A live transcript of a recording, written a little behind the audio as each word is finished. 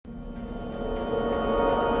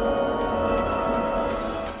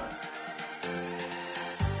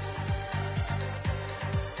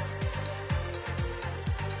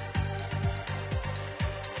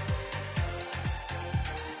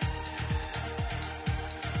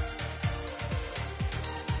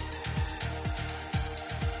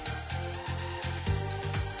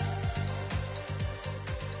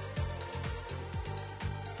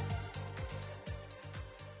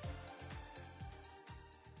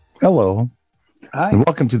Hello, Hi. and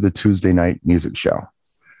welcome to the Tuesday night music show.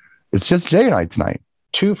 It's just Jay and I tonight.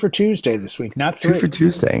 Two for Tuesday this week, not Two for three.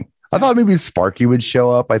 Tuesday. I Yeah, thought maybe Sparky would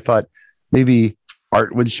show up. I thought maybe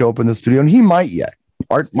Art would show up in the studio, and he might yet.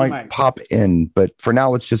 Art he might might. pop in, but for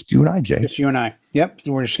now, it's just you and I, Jay. Just you and I. Yep.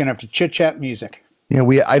 We're just gonna have to chit chat music. Yeah,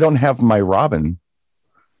 we. I don't have my Robin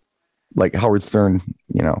like Howard Stern.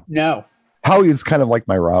 No. Howie is kind of like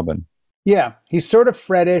my Robin, Yeah. He's sort of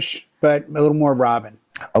Freddish, but a little more Robin.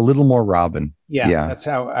 a little more Robin. Yeah, Yeah, that's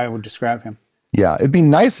how I would describe him. yeah. It'd be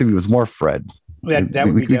nice if he was more Fred. That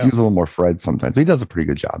We, would we be could use dope. a little more Fred sometimes. He does a pretty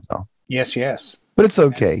good job though. Yes, yes. But it's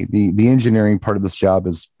okay. The engineering part of this job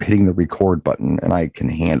is hitting the record button, and I can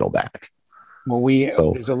handle that. Well, we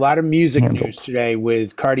So there's a lot of music news handled. today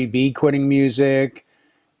with Cardi B quitting music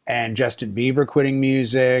and Justin Bieber quitting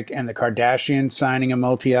music and the Kardashians signing a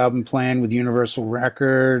multi-album plan with Universal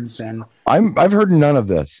Records and I've heard none of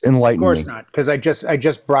this. of Enlighten course me. not, because I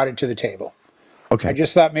just brought it to the table. I Okay.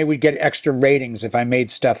 just thought maybe we'd get extra ratings if I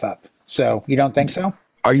made stuff up. So you don't think so?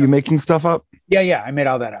 Are you making stuff up? Yeah, yeah, I made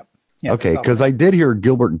all that up. Yeah, Okay, that's all. because I did hear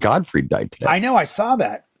Gilbert Gottfried died today. I know, I saw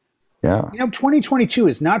that. Yeah. 2022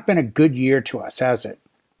 has not been a good year to us, has it?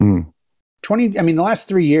 Mm, 20, I mean, the last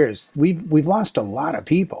 3 years, we've lost a lot of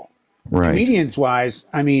people. right. Comedians wise,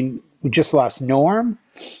 I mean, we just lost Norm,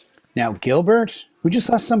 now Gilbert. We just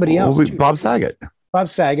lost somebody Well, else too. Bob Saget. Bob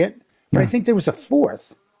Saget. But I Yeah. think there was a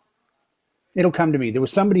fourth. It'll come to me. There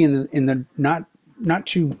was somebody in the not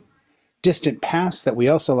too distant past that we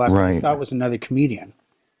also lost that I Right. thought was another comedian.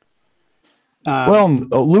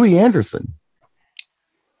 Louis Anderson.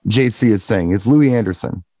 JC is saying it's Louis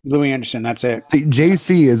Anderson. Louis Anderson, that's it. See,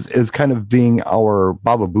 JC is kind of being our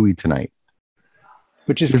Baba Booey tonight.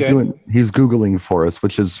 Which is good. He's Googling for us,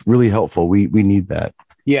 which is really helpful. We need that.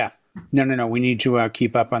 Yeah. No, no, no. We need to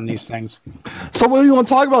keep up on these things. So what do you want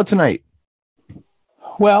to talk about tonight?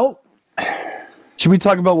 Well, Should we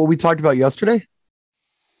talk about what we talked about yesterday?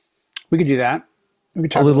 we could do that. We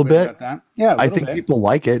could talk A little bit? about that. Yeah, a I little think bit. people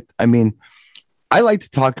like it. I mean, I like to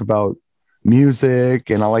talk about music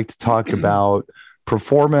and I like to talk about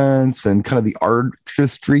performance and kind of the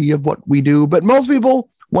artistry of what we do. But most people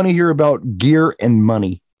want to hear about gear and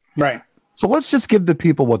money. Right. So let's just give the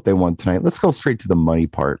people what they want tonight. Let's go straight to the money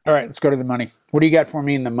part. All right, let's go to the money. What do you got for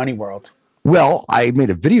me in the money world? Well, I made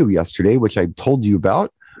a video yesterday, which I told you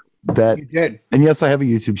about that. You did. And yes, I have a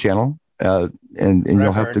YouTube channel and What you'll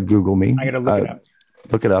I've have to heard. Google me. I got to look it up.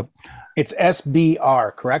 Look it up. It's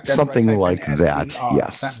SBR, correct? That's what I Something typed in, like that. SBR.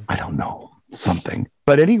 Yes. I don't know. Something.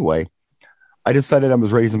 But anyway, I decided I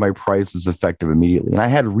was raising my prices effective immediately. And I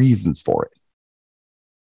had reasons for it.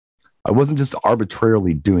 I wasn't just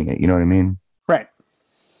arbitrarily doing it. You know what I mean? Right.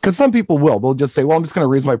 Because some people will. They'll just say, well, I'm just going to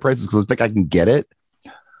raise my prices because I think I can get it.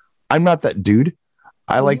 I'm not that dude.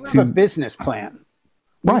 I Well, like you have a to. business plan.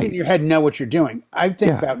 You Right. in your head know what you're doing. I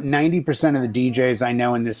think Yeah. about 90% of the DJs I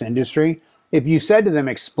know in this industry, if you said to them,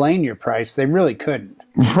 explain your price, they really couldn't.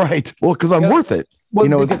 Right. Well, because I'm Yeah. worth it. Well, You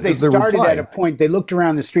know, because they is their started reply. at a point, they looked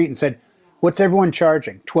around the street and said, what's everyone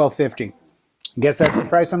charging? $12.50. Guess that's the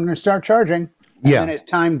price I'm going to start charging. And Yeah. then as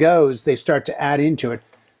time goes, they start to add into it.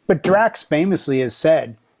 But Drax famously has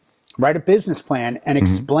said, write a business plan and Mm-hmm.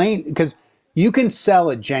 explain, because you can sell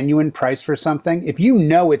a genuine price for something if you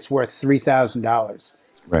know it's worth $3,000.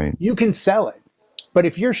 Right. You can sell it. But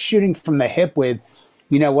if you're shooting from the hip with,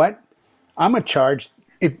 you know what, I'm going to charge,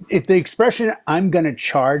 if the expression I'm going to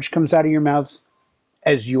charge comes out of your mouth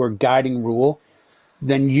as your guiding rule,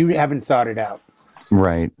 then you haven't thought it out.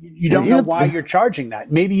 Right. You don't know why you're charging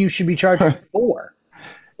that. Maybe you should be charging 4.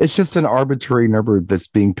 It's just an arbitrary number that's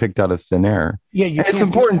being picked out of thin air. Yeah, you And it's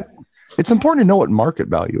can't do important. that. It's important to know what market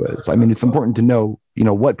value is. I mean, it's important to know,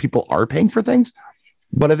 what people are paying for things.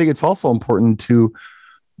 But I think it's also important to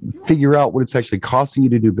figure out what it's actually costing you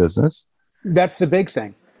to do business. That's the big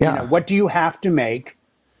thing. Yeah. What do you have to make?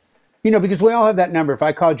 Because we all have that number. If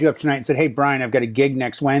I called you up tonight and said, hey, Brian, I've got a gig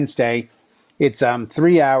next Wednesday. It's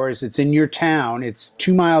 3 hours. It's in your town. It's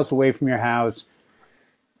 2 miles away from your house.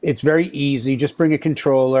 It's very easy. Just bring a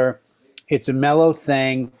controller. It's a mellow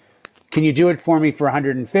thing. Can you do it for me for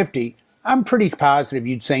 150? I'm pretty positive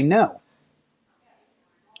you'd say no.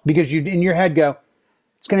 Because you'd in your head go,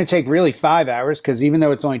 it's going to take really 5 hours because even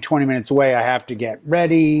though it's only 20 minutes away, I have to get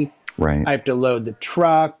ready. Right. I have to load the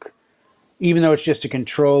truck. Even though it's just a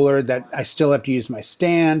controller, that I still have to use my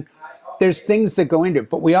stand. There's things that go into it,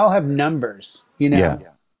 but we all have numbers. Yeah.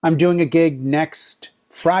 I'm doing a gig next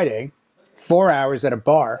Friday, 4 hours at a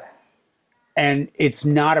bar, and it's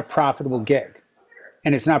not a profitable gig.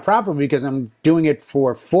 And it's not profitable because I'm doing it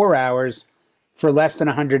for 4 hours for less than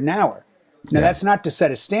 100 an hour. Now, Yeah. that's not to set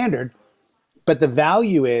a standard, but the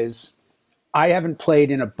value is I haven't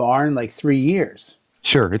played in a bar in like 3 years.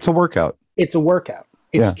 Sure, it's a workout. It's a workout.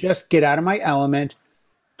 It's Yeah. just get out of my element,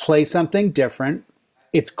 play something different.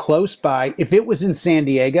 It's close by. If it was in San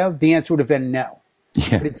Diego, the answer would have been no.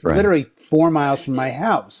 Yeah, But it's right. literally 4 miles from my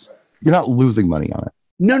house. You're not losing money on it.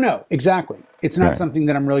 No, exactly. It's not Right. something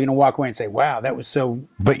that I'm really going to walk away and say, "Wow, that was so."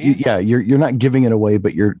 But you're not giving it away,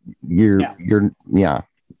 but you're Yeah. yeah.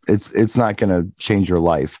 It's not going to change your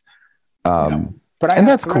life. No. But I and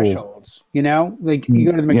have that's cool. thresholds. You know, like you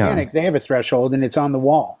go to the Yeah. mechanic, they have a threshold and it's on the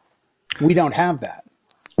wall. We don't have that.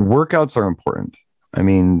 Workouts are important. I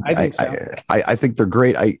mean, I think so. I think they're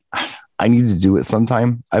great. I need to do it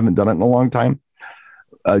sometime. I haven't done it in a long time,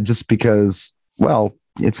 just because, well,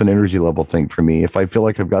 it's an energy level thing for me. If I feel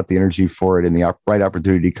like I've got the energy for it and the right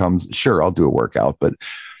opportunity comes, sure, I'll do a workout. But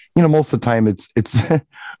most of the time, it's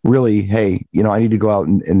really, hey, I need to go out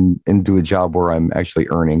and do a job where I'm actually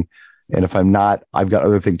earning. And if I'm not, I've got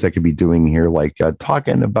other things I could be doing here, like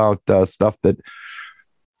talking about stuff that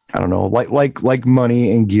I don't know, like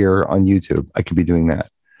money and gear on YouTube. I could be doing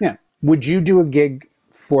that. Yeah. Would you do a gig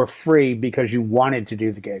for free because you wanted to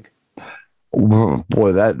do the gig?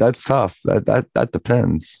 Boy, that's tough. That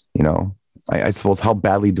depends. I suppose, how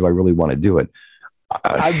badly do I really want to do it?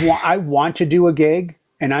 I want to do a gig,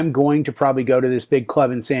 and I'm going to probably go to this big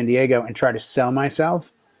club in San Diego and try to sell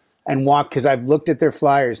myself and walk, because I've looked at their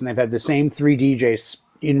flyers and they've had the same 3 DJs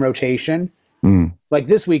in rotation. Like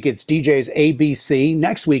this week it's DJs ABC,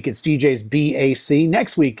 next week it's DJs BAC,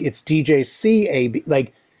 next week it's DJs CAB.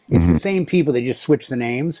 Like it's the same people, they just switch the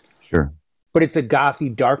names. Sure. But it's a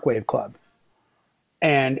gothy dark wave club.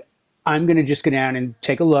 And I'm going to just go down and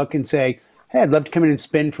take a look and say, hey, I'd love to come in and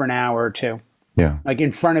spin for an hour or two. Yeah. Like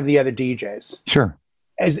in front of the other DJs. Sure.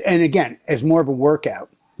 And again, as more of a workout,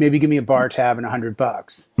 maybe give me a bar tab and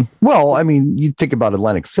 $100. Well, I mean, you think about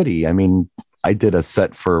Atlantic City. I mean, I did a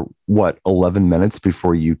set for 11 minutes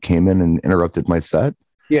before you came in and interrupted my set.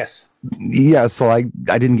 Yes. Yeah. So I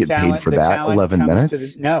didn't get paid for that 11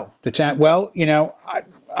 minutes. Well,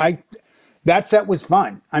 I that set was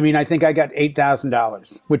fun. I mean, I think I got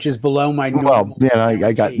 $8,000, which is below my normal. Well, yeah,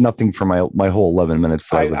 I got nothing for my whole 11 minutes.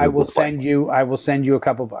 So I will send you a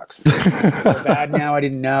couple bucks. Bad now. I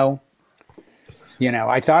didn't know.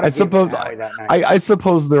 I thought I suppose that night. I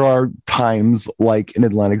suppose there are times like in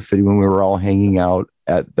Atlantic City when we were all hanging out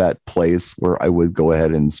at that place where I would go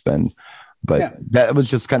ahead and spend, but that was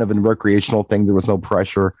just kind of a recreational thing. There was no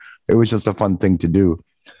pressure. It was just a fun thing to do.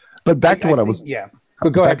 But back to what I was. Yeah.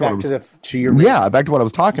 But go ahead back to your. Yeah, back to what I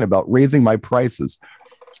was talking about, raising my prices,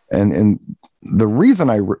 and the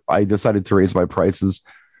reason I decided to raise my prices,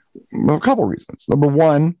 a couple of reasons. Number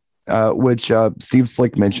one, which Steve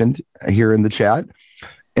Slick mentioned here in the chat,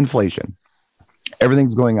 inflation.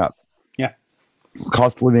 Everything's going up. Yeah.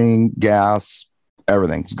 Cost of living, gas,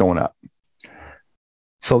 everything's going up.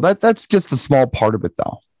 So that's just a small part of it,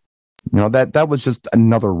 though. That was just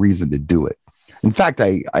another reason to do it. In fact,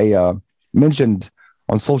 I mentioned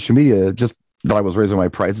on social media just that I was raising my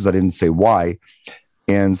prices. I didn't say why.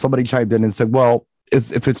 And somebody chimed in and said, well,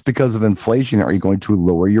 if it's because of inflation, are you going to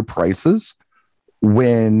lower your prices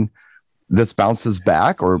when this bounces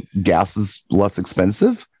back or gas is less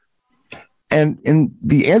expensive? And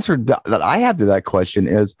the answer that I have to that question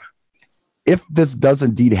is, if this does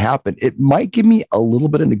indeed happen, it might give me a little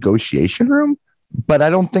bit of negotiation room, but I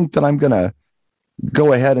don't think that I'm going to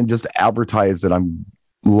go ahead and just advertise that I'm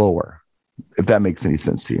lower, if that makes any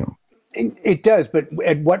sense to you. It does, but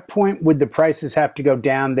at what point would the prices have to go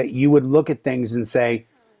down that you would look at things and say,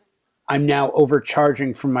 I'm now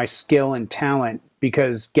overcharging for my skill and talent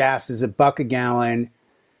because gas is $1 a gallon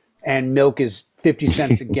and milk is 50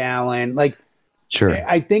 cents a gallon? Like, sure.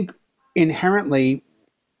 I think inherently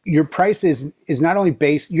your price is not only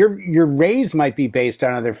based, your raise might be based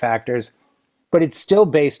on other factors, but it's still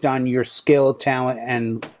based on your skill, talent,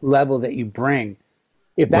 and level that you bring.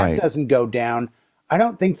 If that doesn't go down, I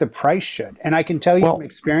don't think the price should. And I can tell you from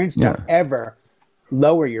experience, don't ever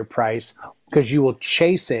lower your price, because you will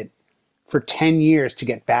chase it for 10 years to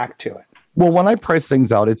get back to it. Well, when I price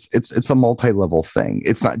things out, it's a multi-level thing.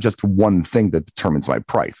 It's not just one thing that determines my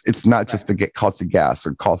price. It's not just to get cost of gas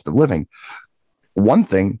or cost of living. One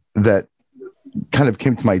thing that kind of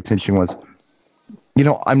came to my attention was,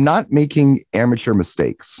 I'm not making amateur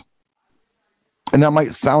mistakes. And that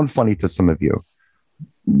might sound funny to some of you,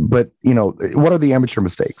 but what are the amateur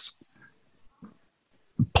mistakes?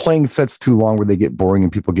 Playing sets too long where they get boring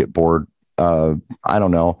and people get bored. I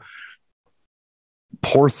don't know.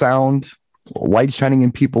 Poor sound, light shining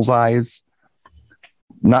in people's eyes,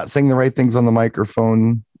 not saying the right things on the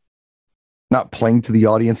microphone, not playing to the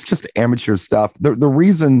audience, just amateur stuff. The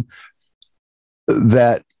reason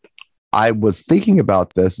that I was thinking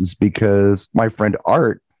about this is because my friend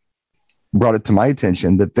Art brought it to my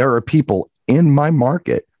attention that there are people in my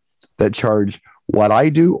market that charge what I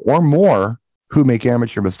do or more who make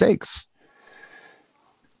amateur mistakes.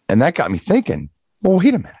 And that got me thinking, well,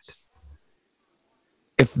 wait a minute.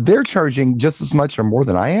 If they're charging just as much or more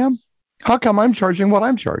than I am, how come I'm charging what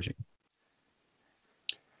I'm charging?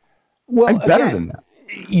 Well, I'm better than that.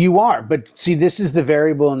 You are, but see, this is the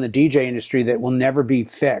variable in the DJ industry that will never be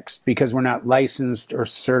fixed because we're not licensed or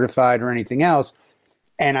certified or anything else.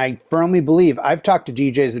 And I firmly believe I've talked to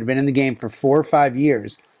DJs that have been in the game for 4 or 5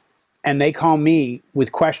 years, and they call me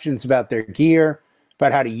with questions about their gear,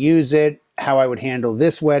 about how to use it, how I would handle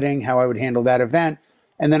this wedding, how I would handle that event.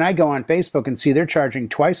 And then I go on Facebook and see they're charging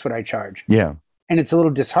twice what I charge. Yeah. And it's a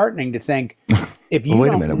little disheartening to think, if you Wait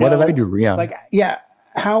a don't minute, know, what did I do? Yeah. like, yeah,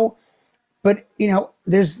 how, but you know,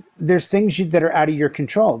 there's things that are out of your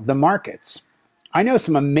control. The markets. I know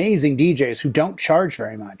some amazing DJs who don't charge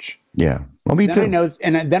very much. Yeah. Well, me too.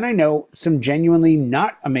 Then I know some genuinely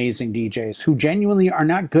not amazing DJs who genuinely are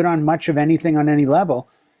not good on much of anything on any level,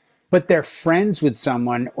 but they're friends with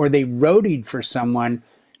someone or they roadied for someone.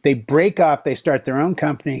 They break off, they start their own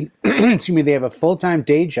company. Excuse me, they have a full-time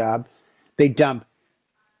day job. They dump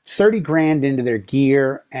 30 grand into their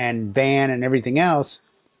gear and van and everything else.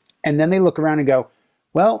 And then they look around and go,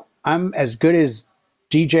 well, I'm as good as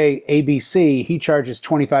DJ ABC. He charges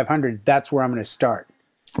 2,500. That's where I'm going to start.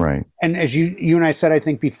 Right. And as you and I said, I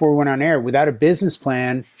think before we went on air, without a business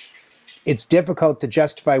plan, it's difficult to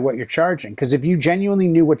justify what you're charging. Because if you genuinely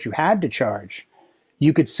knew what you had to charge,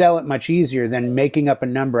 you could sell it much easier than making up a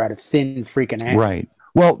number out of thin freaking air. Right.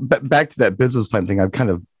 Well, back to that business plan thing, I've kind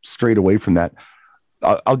of strayed away from that.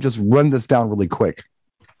 I'll just run this down really quick.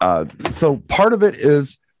 So part of it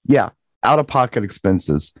is, out-of-pocket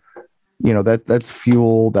expenses. You know, that's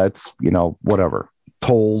fuel, that's, whatever,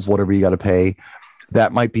 tolls, whatever you got to pay.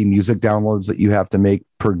 That might be music downloads that you have to make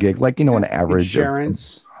per gig, like, an average.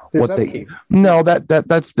 Insurance.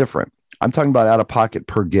 That's different. I'm talking about out-of-pocket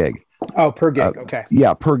per gig. Oh, per gig. Okay.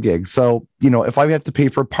 Yeah, per gig. So, if I have to pay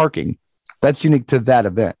for parking, that's unique to that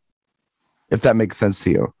event, if that makes sense to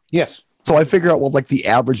you. Yes. So I figure out what like the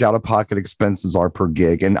average out-of-pocket expenses are per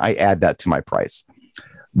gig, and I add that to my price.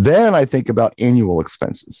 Then I think about annual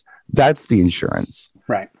expenses. That's the insurance.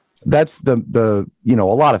 Right. That's the a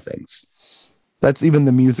lot of things. That's even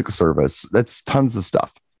the music service. That's tons of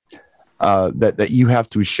stuff that you have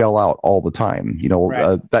to shell out all the time.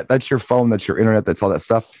 Right. That's your phone, that's your internet, that's all that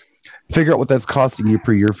stuff. Figure out what that's costing you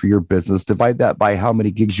per year for your business. Divide that by how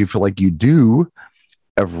many gigs you feel like you do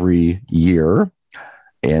every year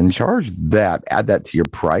and charge that. Add that to your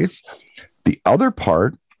price. The other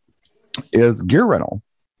part is gear rental.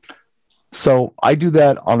 So I do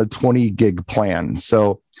that on a 20 gig plan.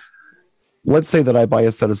 So let's say that I buy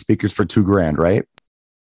a set of speakers for $2,000, right?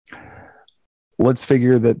 Let's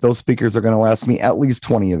figure that those speakers are going to last me at least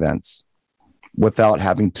 20 events without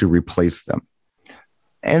having to replace them.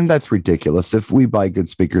 And that's ridiculous. If we buy good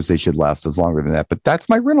speakers, they should last us longer than that. But that's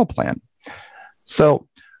my rental plan. So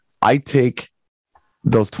I take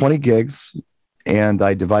those 20 gigs and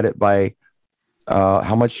I divide it by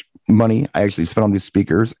how much money I actually spend on these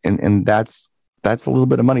speakers. And that's a little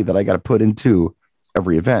bit of money that I got to put into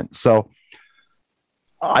every event. So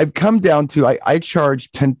I've come down to, I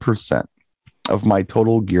charge 10% of my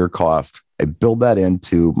total gear cost. I build that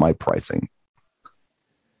into my pricing.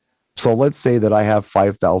 So let's say that I have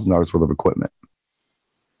 $5,000 worth of equipment.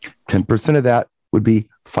 10% of that would be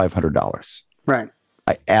 $500. Right.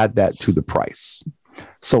 I add that to the price.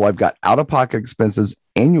 So I've got out-of-pocket expenses,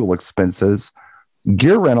 annual expenses,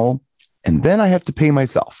 gear rental, and then I have to pay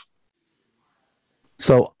myself.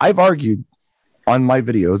 So I've argued on my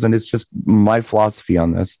videos, and it's just my philosophy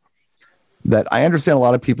on this, that I understand a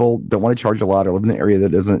lot of people don't want to charge a lot or live in an area that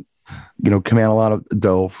doesn't, command a lot of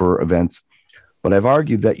dough for events. But I've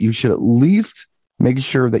argued that you should at least make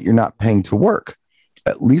sure that you're not paying to work.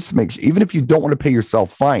 At least make sure, even if you don't want to pay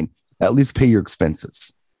yourself, fine, at least pay your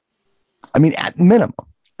expenses. I mean, at minimum,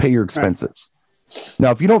 pay your expenses. Right.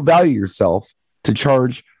 Now, if you don't value yourself to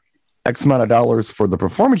charge X amount of dollars for the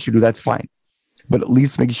performance you do, that's fine. But at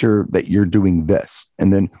least make sure that you're doing this.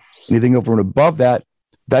 And then anything over and above that,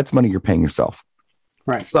 that's money you're paying yourself.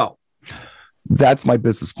 Right. So that's my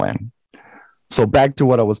business plan. So back to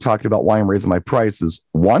what I was talking about, why I'm raising my prices.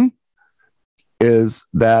 One is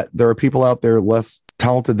that there are people out there less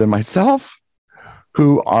talented than myself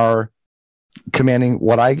who are commanding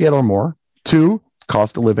what I get or more. Two,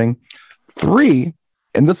 cost of living. Three,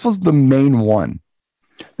 and this was the main one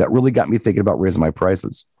that really got me thinking about raising my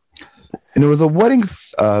prices. And it was a wedding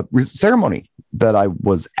ceremony that I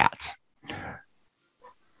was at.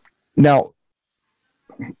 Now,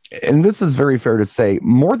 and this is very fair to say,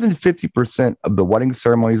 more than 50% of the wedding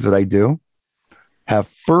ceremonies that I do have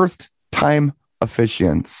first time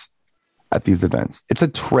officiants at these events. It's a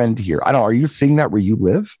trend here. I don't know. Are you seeing that where you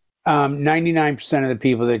live? 99% of the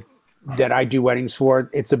people that I do weddings for,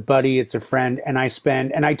 it's a buddy, it's a friend, and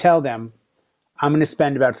I tell them I'm going to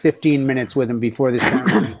spend about 15 minutes with them before the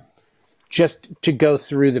ceremony just to go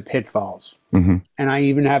through the pitfalls. Mm-hmm. And I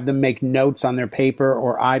even have them make notes on their paper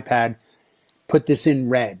or iPad, put this in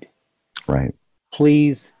red. Right.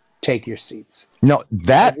 Please take your seats. No,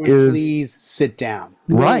 that Everyone, is please sit down.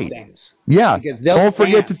 right. Things. Yeah. Because they'll don't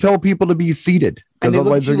forget stand. to tell people to be seated, And because they look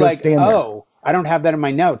otherwise at they're you going to like, stand there. oh, I don't have that in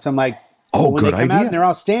my notes. I'm like, Oh, well, when they good come out idea. and they're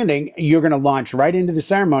all standing, you're going to launch right into the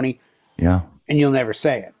ceremony Yeah. and you'll never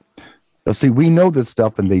say it. Now, see, we know this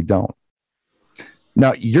stuff and they don't.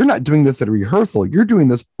 Now, you're not doing this at a rehearsal. You're doing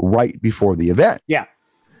this right before the event. Yeah.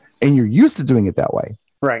 And you're used to doing it that way.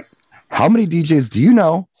 Right. How many DJs do you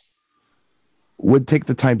know would take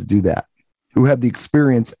the time to do that, who have the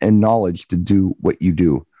experience and knowledge to do what you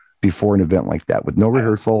do before an event like that with no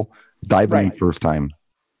rehearsal, diving in first time?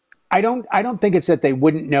 I don't think it's that they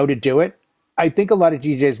wouldn't know to do it. I think a lot of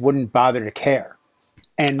DJs wouldn't bother to care.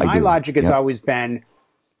 And my logic has always been,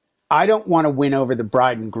 I don't want to win over the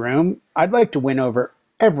bride and groom. I'd like to win over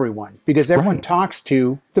everyone, because everyone talks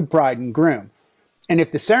to the bride and groom. And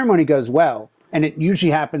if the ceremony goes well, and it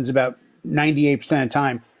usually happens about 98% of the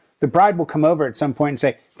time, the bride will come over at some point and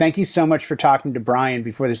say, thank you so much for talking to Brian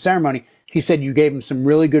before the ceremony. He said you gave him some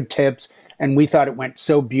really good tips and we thought it went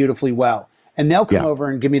so beautifully well. And they'll come over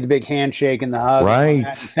and give me the big handshake and the hug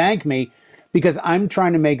and thank me, because I'm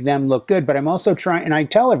trying to make them look good. But I'm also trying, and I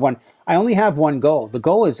tell everyone, I only have one goal. The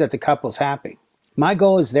goal is that the couple's happy. My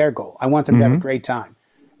goal is their goal. I want them to have a great time.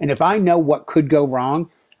 And if I know what could go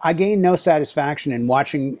wrong, I gain no satisfaction in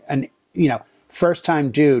watching an first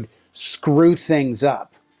time dude screw things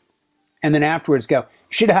up and then afterwards go,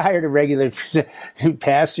 should have hired a regular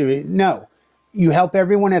pastor. No, you help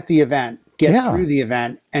everyone at the event get through the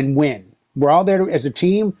event and win. We're all there as a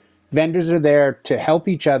team. Vendors are there to help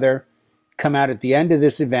each other come out at the end of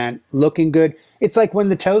this event looking good. It's like when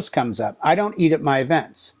the toast comes up. I don't eat at my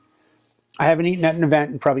events. I haven't eaten at an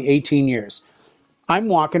event in probably 18 years. I'm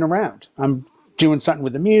walking around. I'm doing something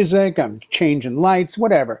with the music. I'm changing lights,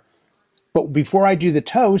 whatever. But before I do the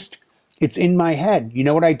toast, it's in my head. You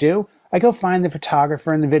know what I do? I go find the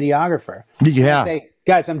photographer and the videographer. Yeah. I say,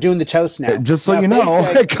 guys, I'm doing the toast now. Just so now, you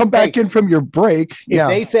know, say, come back in from your break. If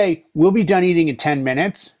they say, we'll be done eating in 10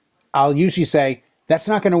 minutes, I'll usually say, that's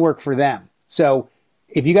not going to work for them. So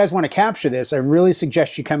if you guys want to capture this, I really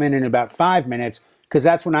suggest you come in about 5 minutes, because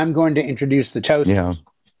that's when I'm going to introduce the toasters. Yeah.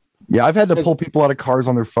 Yeah, I've had to pull people out of cars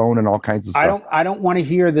on their phone and all kinds of stuff. I don't want to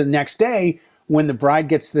hear the next day when the bride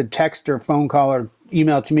gets the text or phone call or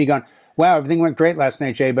email to me going, wow, everything went great last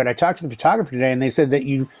night, Jay, but I talked to the photographer today and they said that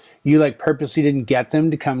you like purposely didn't get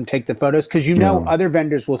them to come take the photos, because other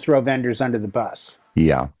vendors will throw vendors under the bus.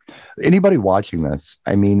 Yeah. Anybody watching this,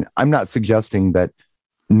 I mean, I'm not suggesting that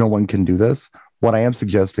no one can do this. What I am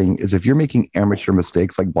suggesting is, if you're making amateur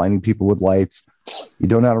mistakes like blinding people with lights, you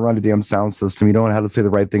don't know how to run a damn sound system, you don't know how to say the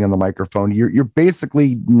right thing on the microphone, you're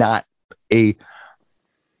basically not a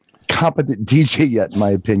competent DJ yet, in my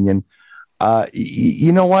opinion.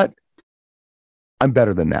 You know what? I'm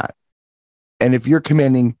better than that. And if you're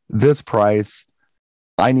commanding this price,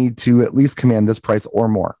 I need to at least command this price or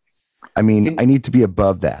more. I mean, I need to be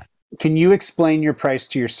above that. Can you explain your price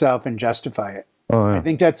to yourself and justify it? I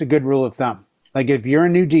think that's a good rule of thumb. Like, if you're a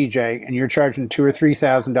new DJ and you're charging $2,000 or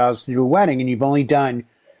 $3,000 to do a wedding, and you've only done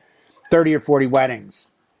 30 or 40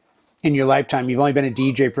 weddings in your lifetime, you've only been a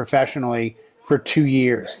DJ professionally for 2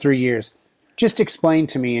 years, 3 years, just explain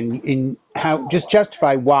to me in how, just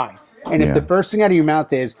justify why. And if the first thing out of your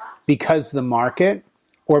mouth is because the market,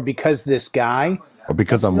 or because this guy, or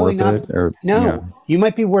because I'm really worth it, or you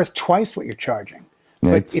might be worth twice what you're charging.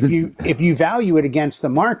 Yeah, but if you value it against the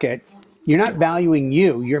market, you're not valuing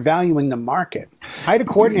you're valuing the market. I had a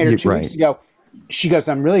coordinator 2 weeks ago. She goes,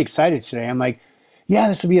 I'm really excited today. I'm like, yeah,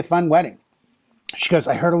 this will be a fun wedding. She goes,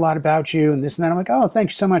 I heard a lot about you and this and that. I'm like, oh,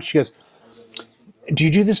 thank you so much. She goes, do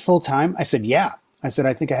you do this full time? I said, yeah. I said,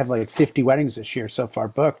 I think I have like 50 weddings this year so far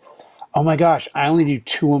booked. Oh my gosh, I only do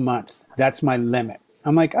 2 a month. That's my limit.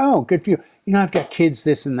 I'm like, oh, good for you. You know, I've got kids,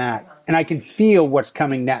 this and that. And I can feel what's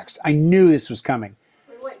coming next. I knew this was coming.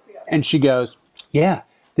 And she goes, yeah,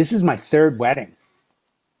 this is my 3rd wedding.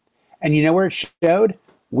 And you know where it showed?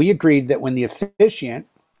 We agreed that when the officiant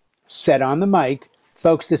said on the mic,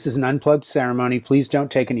 folks, this is an unplugged ceremony. Please don't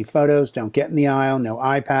take any photos. Don't get in the aisle. No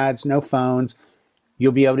iPads, no phones.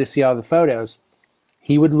 You'll be able to see all the photos.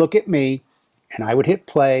 He would look at me and I would hit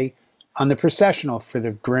play. on the processional for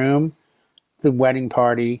the groom, the wedding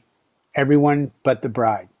party, everyone but the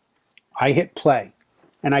bride. I hit play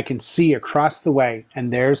and I can see across the way,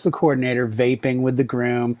 and there's the coordinator vaping with the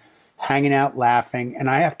groom, hanging out, laughing. And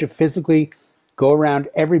I have to physically go around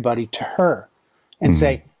everybody to her and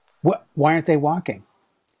say, "What? Why aren't they walking?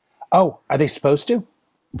 Oh, are they supposed to?"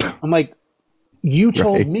 I'm like, you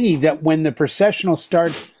told me that when the processional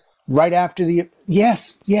starts right after the,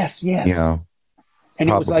 yes. Yeah. And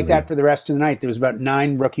it was like that for the rest of the night. There was about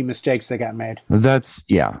 9 rookie mistakes that got made.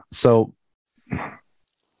 So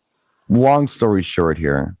long story short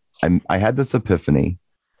here, I had this epiphany.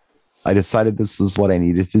 I decided this is what I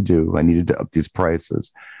needed to do. I needed to up these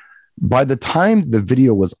prices. By the time the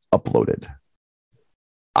video was uploaded,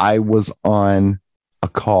 I was on a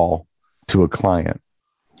call to a client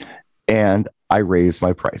and I raised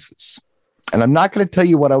my prices. And I'm not going to tell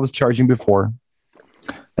you what I was charging before.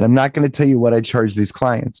 And I'm not going to tell you what I charge these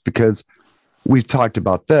clients because we've talked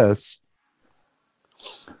about this.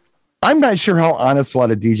 I'm not sure how honest a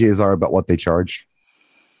lot of DJs are about what they charge.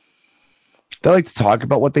 They like to talk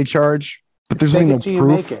about what they charge, but there's no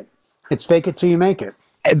proof. It's fake it till you make it.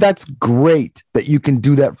 And that's great that you can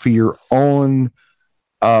do that for your own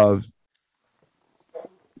id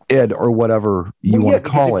or whatever you want to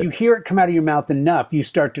call it. If you hear it come out of your mouth enough, you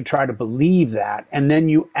start to try to believe that, and then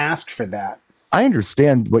you ask for that. I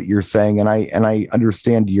understand what you're saying, and I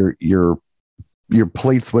understand your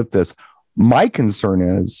place with this. My concern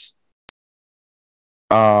is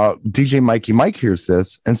DJ Mikey Mike hears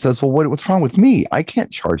this and says, well, what's wrong with me? I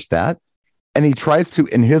can't charge that. And he tries to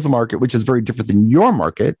in his market, which is very different than your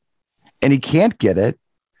market, and he can't get it.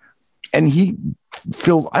 And he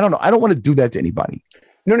feels, I don't know, I don't want to do that to anybody.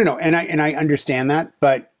 No. And I understand that,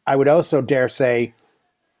 but I would also dare say,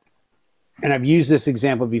 and I've used this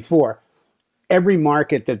example before, every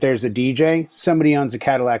market that there's a DJ, somebody owns a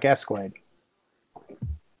Cadillac Escalade.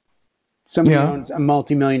 Somebody owns a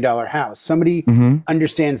multi-million-dollar house. Somebody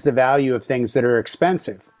understands the value of things that are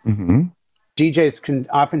expensive. DJs can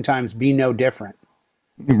oftentimes be no different.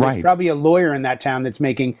 Right. There's probably a lawyer in that town that's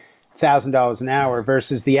making $1,000 an hour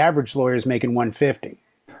versus the average lawyer is making $150.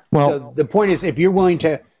 Well, so the point is, if you're willing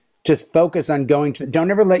to just focus on going to,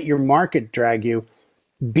 don't ever let your market drag you.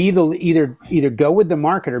 Be the either go with the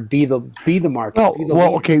market or be the market.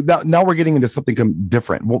 Well, okay. Now we're getting into something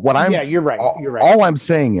different. You're right. All I'm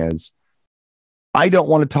saying is, I don't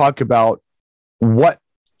want to talk about what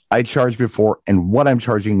I charged before and what I'm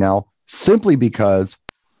charging now, simply because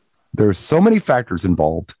there's so many factors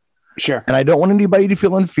involved. Sure. And I don't want anybody to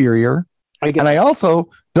feel inferior. I also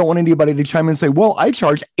don't want anybody to chime in and say, well, I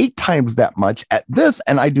charge 8 times that much at this,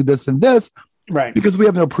 and I do this and this. Right. Because we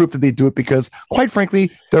have no proof that they do it, because quite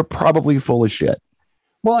frankly, they're probably full of shit.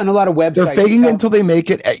 Well, and a lot of websites. They're faking it until they make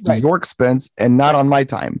it at your expense and not on my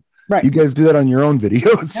time. Right. You guys do that on your own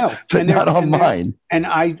videos, but not on mine. And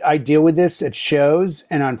I deal with this at shows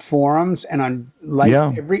and on forums and on life.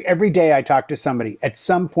 Yeah. Every day I talk to somebody. At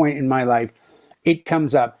some point in my life, it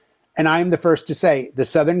comes up. And I'm the first to say the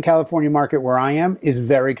Southern California market where I am is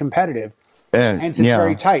very competitive. And it's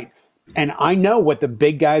very tight. And I know what the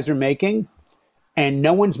big guys are making. And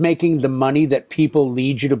no one's making the money that people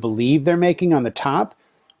lead you to believe they're making on the top.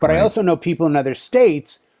 But I also know people in other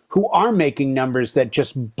states who are making numbers that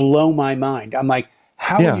just blow my mind. I'm like,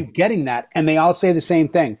 how are you getting that? And they all say the same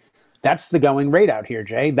thing. That's the going rate out here,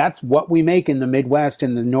 Jay. That's what we make in the Midwest,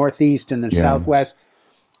 in the Northeast, in the Southwest.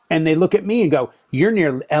 And they look at me and go, you're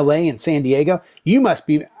near LA and San Diego. You must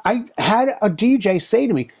be. I had a DJ say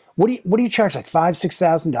to me, what do you charge, like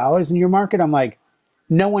 $5,000-$6,000 in your market? I'm like,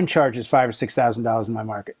 no one charges $5,000 or $6,000 in my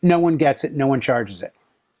market. No one gets it. No one charges it.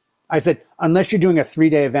 I said, unless you're doing a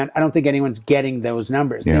 3-day event, I don't think anyone's getting those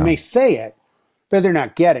numbers. Yeah. They may say it, but they're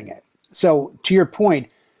not getting it. So to your point,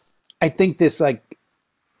 I think this, like,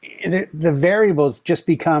 the variables just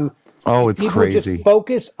become, it's people crazy. Just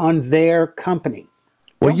focus on their company.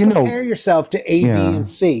 Well, don't compare yourself to A, B, and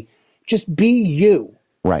C. Just be you.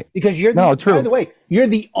 Right. Because you're true. By the way, you're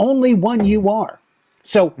the only one you are.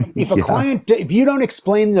 So if a client, if you don't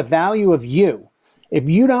explain the value of you, if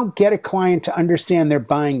you don't get a client to understand they're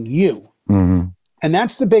buying you, and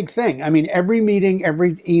that's the big thing. I mean, every meeting,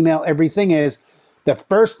 every email, everything is, the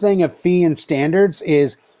first thing of fee and standards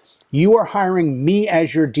is you are hiring me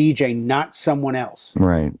as your DJ, not someone else.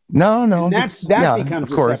 Right. No. And that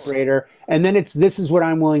becomes a separator. And then this is what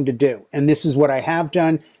I'm willing to do. And this is what I have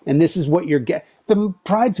done. And this is what you're getting. The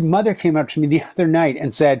bride's mother came up to me the other night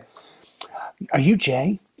and said, are you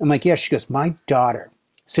Jay? I'm like, yeah. She goes, my daughter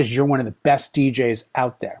says you're one of the best DJs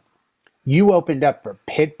out there. You opened up for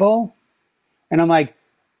Pitbull? And I'm like,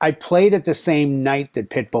 I played at the same night that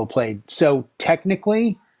Pitbull played. So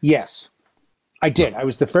technically, Yes, I did. I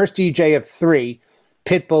was the first DJ of 3.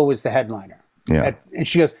 Pitbull was the headliner. Yeah. And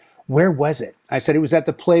she goes, where was it? I said, it was at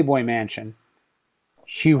the Playboy Mansion.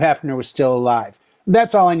 Hugh Hefner was still alive.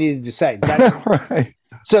 That's all I needed to say. Right.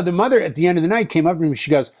 So the mother at the end of the night came up to me.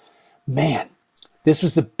 She goes, man, this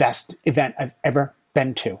was the best event I've ever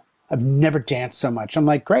been to. I've never danced so much. I'm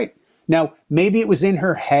like, great. Now, maybe it was in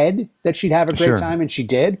her head that she'd have a great time, and she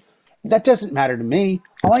did. That doesn't matter to me.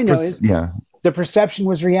 All I know is the perception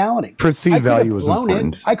was reality. Perceived value was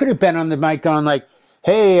important. I could have been on the mic going like,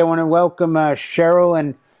 hey, I want to welcome Cheryl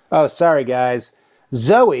and, oh, sorry, guys,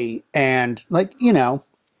 Zoe. And like, you know,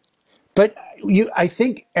 but I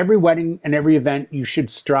think every wedding and every event, you should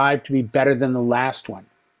strive to be better than the last one.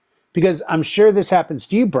 Because I'm sure this happens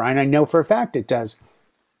to you, Brian. I know for a fact it does.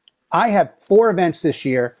 I have 4 events this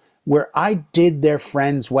year where I did their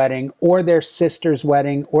friend's wedding or their sister's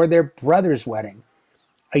wedding or their brother's wedding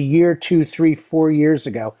a year, 2, 3, 4 years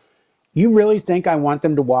ago. You really think I want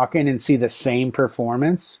them to walk in and see the same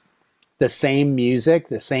performance, the same music,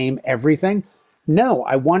 the same everything? No,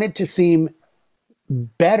 I want it to seem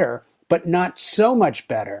better, but not so much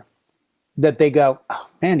better that they go, oh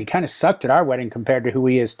man, he kind of sucked at our wedding compared to who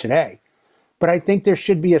he is today. But I think there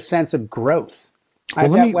should be a sense of growth. Well,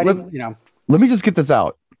 let me just get this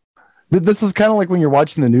out. This is kind of like when you're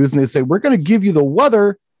watching the news and they say, we're going to give you the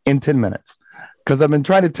weather in 10 minutes. Because I've been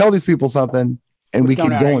trying to tell these people something and we keep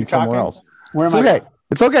going somewhere else. It's okay.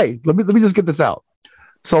 It's okay. Let me just get this out.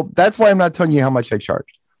 So that's why I'm not telling you how much I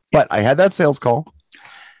charged. But I had that sales call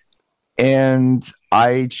and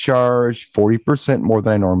I charge 40% more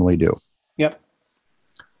than I normally do. Yep.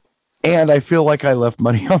 And I feel like I left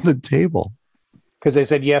money on the table. Because they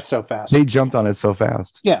said yes so fast. They jumped on it so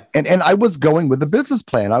fast. Yeah. And I was going with a business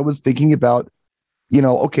plan. I was thinking about, you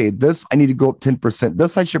know, okay, this I need to go up 10%.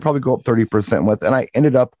 This I should probably go up 30% with. And I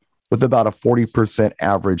ended up with about a 40%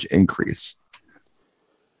 average increase.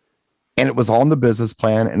 And it was all in the business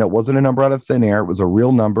plan. And it wasn't a number out of thin air. It was a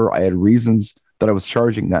real number. I had reasons that I was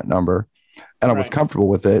charging that number. And I was comfortable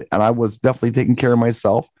with it. And I was definitely taking care of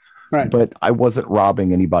myself. Right. But I wasn't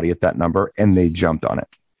robbing anybody at that number. And they jumped on it.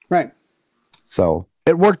 Right. So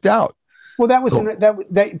it worked out. Well, that was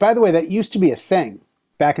that. By the way, that used to be a thing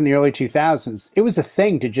back in the early 2000s. It was a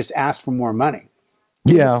thing to just ask for more money.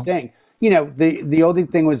 It was a thing. You know, the old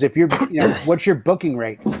thing was if you're, you know, what's your booking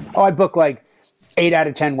rate? Oh, I book like 8 out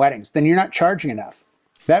of 10 weddings. Then you're not charging enough.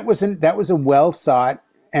 That was a well thought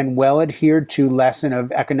and well adhered to lesson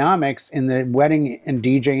of economics in the wedding and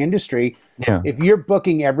DJ industry. Yeah. If you're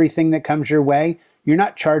booking everything that comes your way, you're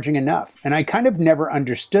not charging enough. And I kind of never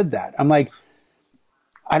understood that. I'm like,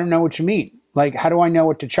 I don't know what you mean. Like, how do I know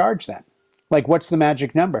what to charge then? Like, what's the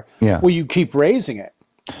magic number? Yeah. Well, you keep raising it.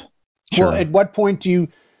 Sure. Well, at what point do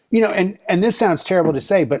you know, and this sounds terrible to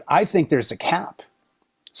say, but I think there's a cap.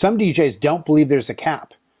 Some DJs don't believe there's a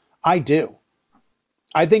cap. I do.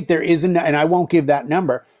 I think there is, and I won't give that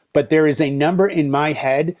number, but there is a number in my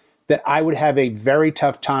head that I would have a very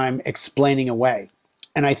tough time explaining away.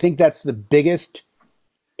 And I think that's the biggest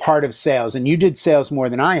part of sales. And you did sales more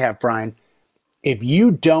than I have, Brian. If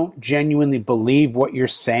you don't genuinely believe what you're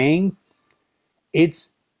saying,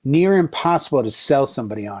 it's near impossible to sell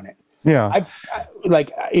somebody on it. Yeah.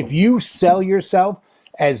 Like if you sell yourself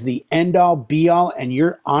as the end all be all and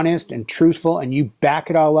you're honest and truthful and you back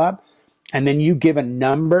it all up and then you give a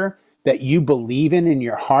number that you believe in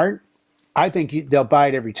your heart, I think they'll buy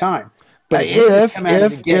it every time. But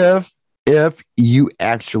if you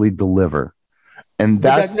actually deliver. And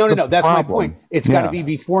that's no. That's my point. It's got to be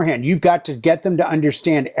beforehand. You've got to get them to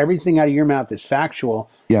understand everything out of your mouth is factual,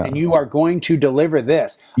 and you are going to deliver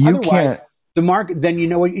this. Otherwise, the market. Then you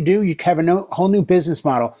know what you do. You have a whole new business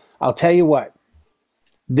model. I'll tell you what.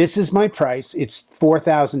 This is my price. It's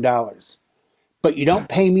 $4,000, but you don't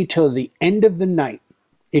pay me till the end of the night.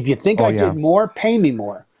 If you think I did more, pay me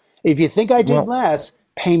more. If you think I did less,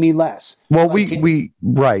 pay me less. Well,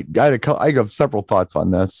 right. I have several thoughts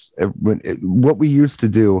on this. What we used to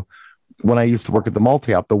do when I used to work at the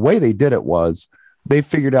multi-app, the way they did it was they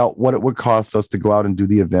figured out what it would cost us to go out and do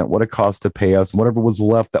the event, what it cost to pay us, and whatever was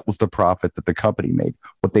left, that was the profit that the company made.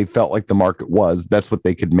 What they felt like the market was, that's what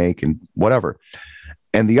they could make and whatever.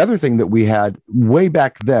 And the other thing that we had way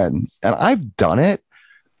back then, and I've done it,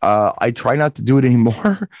 I try not to do it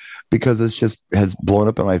anymore because it's just has blown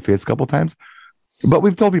up in my face a couple of times. But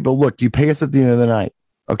we've told people, look, you pay us at the end of the night,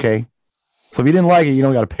 okay? So if you didn't like it, you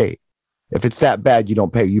don't got to pay. If it's that bad, you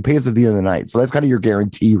don't pay. You pay us at the end of the night. So that's kind of your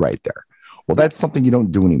guarantee right there. Well, that's something you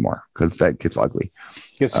don't do anymore because that gets ugly.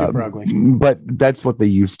 Gets super ugly. But that's what they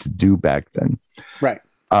used to do back then. Right.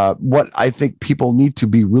 What I think people need to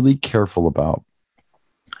be really careful about,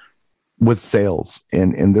 with sales.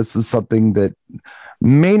 And this is something that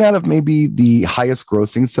may not have maybe the highest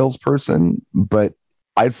grossing salesperson, but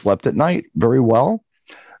I've slept at night very well.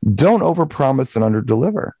 Don't overpromise and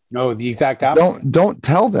underdeliver. No, the exact opposite. Don't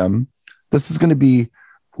tell them this is going to be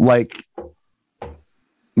like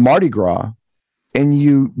Mardi Gras and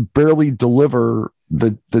you barely deliver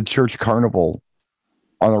the church carnival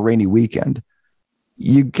on a rainy weekend.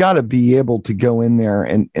 You got to be able to go in there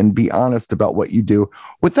and be honest about what you do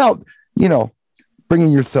without,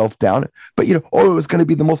 bringing yourself down. But, it was going to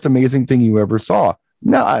be the most amazing thing you ever saw.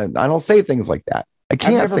 No, I don't say things like that. I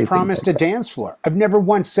can't I've never promised a dance floor. I've never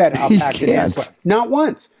once said I'll pack the dance floor. Not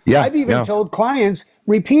once. Yeah, I've even told clients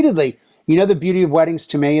repeatedly, the beauty of weddings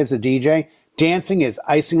to me as a DJ, dancing is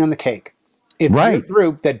icing on the cake. If you're a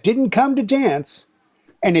group that didn't come to dance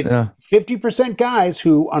and it's 50% guys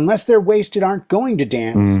who, unless they're wasted, aren't going to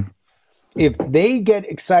dance, if they get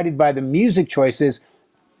excited by the music choices,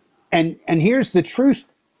 and here's the truth,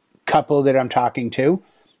 couple that I'm talking to,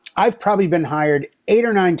 I've probably been hired 8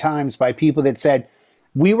 or 9 times by people that said,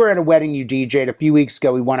 we were at a wedding you DJ'd a few weeks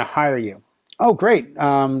ago. We want to hire you. Oh, great.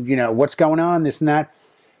 What's going on? This and that.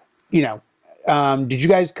 Did you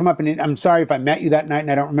guys come up and I'm sorry if I met you that night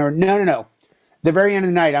and I don't remember. No. The very end of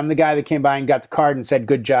the night, I'm the guy that came by and got the card and said,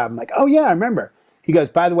 good job. I'm like, oh yeah, I remember. He goes,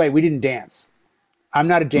 by the way, we didn't dance. I'm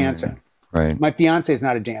not a dancer. Right. My fiance is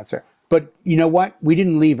not a dancer. But you know what? We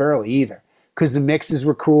didn't leave early either because the mixes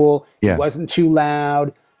were cool. Yeah. It wasn't too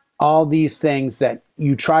loud. All these things that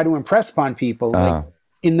you try to impress upon people. Like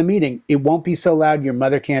in the meeting, it won't be so loud your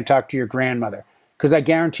mother can't talk to your grandmother. Because I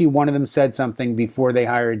guarantee one of them said something before they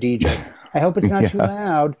hire a DJ. I hope it's not too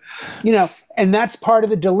loud. And that's part of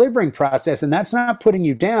the delivering process. And that's not putting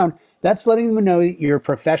you down. That's letting them know that you're a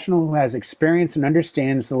professional who has experience and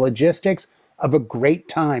understands the logistics of a great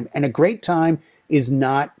time. And a great time is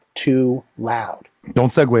not too loud. Don't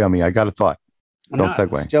segue on me. I got a thought. Don't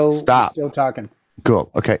segue. Stop. Still talking.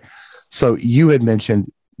 Cool. Okay. So you had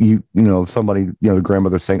mentioned somebody, the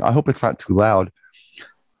grandmother saying, I hope it's not too loud.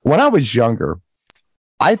 When I was younger,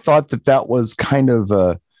 I thought that was kind of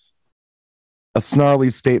a snarly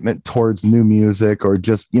statement towards new music or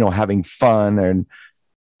just, having fun. And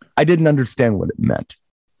I didn't understand what it meant.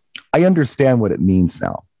 I understand what it means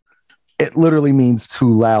now. It literally means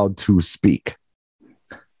too loud to speak.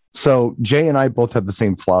 So Jay and I both have the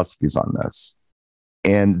same philosophies on this.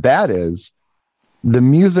 And that is the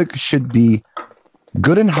music should be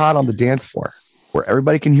good and hot on the dance floor where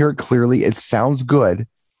everybody can hear it clearly. It sounds good.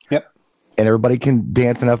 Yep. And everybody can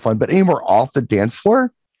dance and have fun. But anywhere off the dance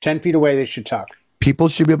floor, 10 feet away, they should talk. People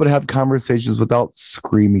should be able to have conversations without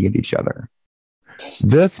screaming at each other.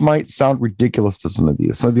 This might sound ridiculous to some of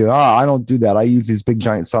you. Some of you, I don't do that. I use these big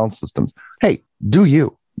giant sound systems. Hey, do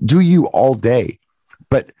you all day.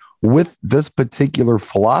 But with this particular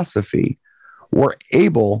philosophy, we're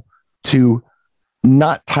able to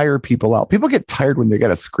not tire people out. People get tired when they got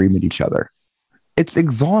to scream at each other. It's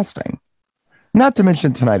exhausting. Not to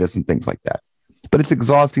mention tinnitus and things like that. But it's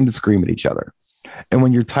exhausting to scream at each other. And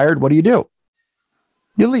when you're tired, what do?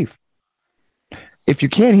 You leave. If you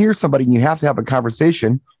can't hear somebody and you have to have a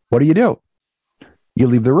conversation, what do? You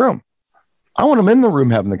leave the room. I want them in the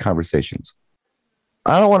room having the conversations.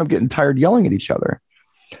 I don't want them getting tired yelling at each other.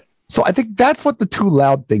 So I think that's what the too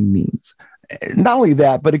loud thing means. Not only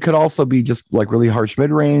that, but it could also be just like really harsh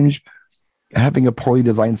mid-range, having a poorly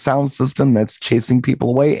designed sound system that's chasing people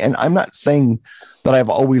away. And I'm not saying that I've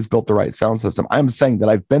always built the right sound system. I'm saying that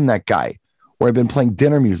I've been that guy where I've been playing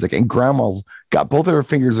dinner music and grandma's got both of her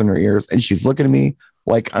fingers in her ears and she's looking at me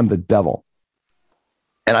like I'm the devil.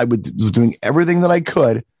 And I was doing everything that I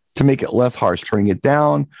could to make it less harsh, turning it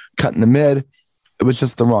down, cutting the mid. It was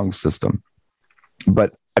just the wrong system.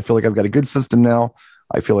 But I feel like I've got a good system now.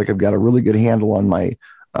 I feel like I've got a really good handle on my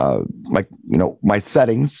my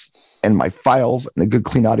settings and my files and a good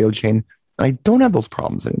clean audio chain. And I don't have those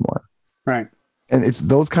problems anymore. Right. And it's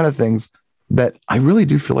those kind of things that I really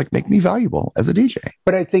do feel like make me valuable as a DJ.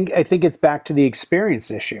 But I think it's back to the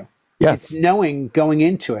experience issue. Yes. It's knowing going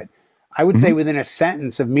into it. I would say within a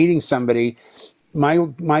sentence of meeting somebody,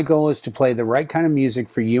 my goal is to play the right kind of music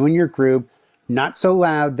for you and your group, not so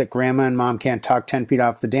loud that grandma and mom can't talk 10 feet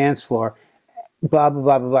off the dance floor, blah, blah,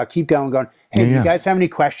 blah, blah, blah. Keep going. Hey, you guys have any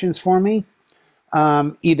questions for me?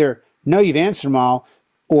 Either, no, you've answered them all,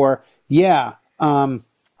 or,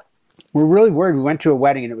 we're really worried. We went to a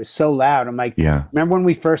wedding and it was so loud. I'm like, remember when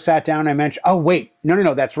we first sat down, I mentioned, oh, wait,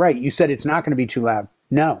 no, that's right. You said it's not going to be too loud.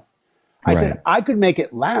 No. I said, I could make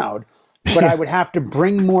it loud, but I would have to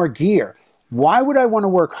bring more gear. Why would I want to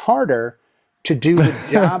work harder to do the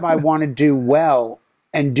job I want to do well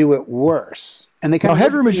and do it worse? And they kind of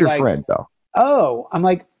headroom is your friend, though. Oh, I'm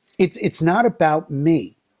like, It's not about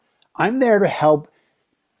me. I'm there to help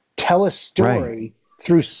tell a story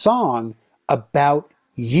through song about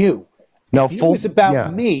you. Now, If it was about yeah.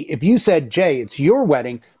 me, if you said, Jay, it's your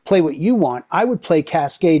wedding, play what you want, I would play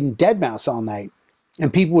Cascade and Deadmau5 all night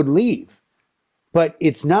and people would leave. But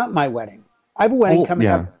it's not my wedding. I have a wedding Well, coming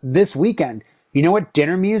yeah. up this weekend. You know what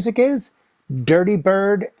dinner music is? Dirty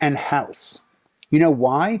Bird and House. You know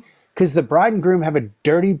why? Because the bride and groom have a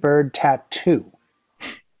Dirty Bird tattoo.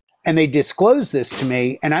 And they disclosed this to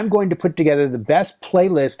me, and I'm going to put together the best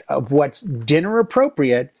playlist of what's dinner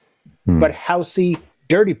appropriate, but housey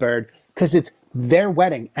Dirty Bird, because it's their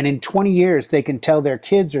wedding. And in 20 years, they can tell their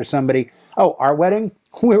kids or somebody, oh, our wedding?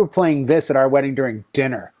 We were playing this at our wedding during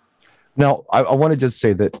dinner. Now, I want to just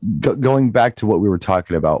say that going back to what we were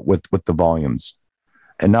talking about with the volumes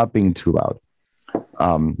and not being too loud.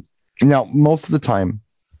 Now, most of the time,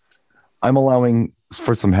 I'm allowing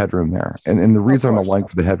for some headroom there. And the reason I'm allowing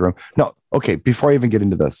for the headroom. No, okay, before I even get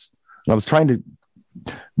into this, and I was trying to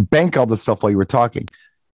bank all this stuff while you were talking.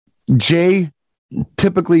 Jay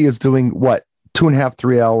typically is doing what? 2.5,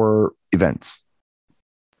 3 hour events.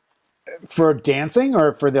 For dancing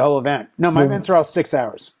or for the whole event? No, my events are all 6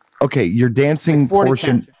 hours. Okay, your dancing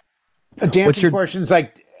portion. A dancing portion's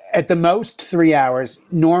like at the most 3 hours.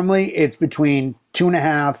 Normally it's between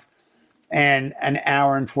 2.5 and an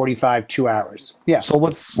hour and 45, 2 hours. Yeah. So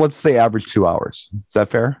let's say average 2 hours. Is that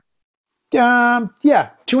fair? Yeah,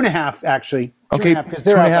 2.5 actually. Okay, because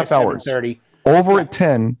they're 2.5 hours. 30. Over at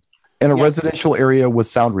 10 in a residential area with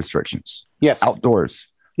sound restrictions. Yes. Outdoors.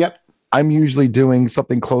 Yep. I'm usually doing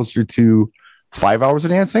something closer to 5 hours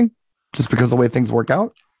of dancing, just because of the way things work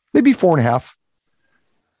out. Maybe 4.5,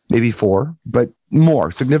 maybe 4, but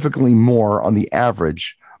more, significantly more on the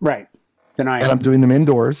average. Right. Than I am. And I'm doing them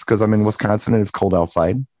indoors because I'm in Wisconsin and it's cold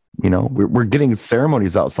outside. You know, we're getting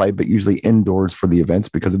ceremonies outside, but usually indoors for the events,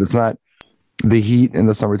 because if it's not the heat in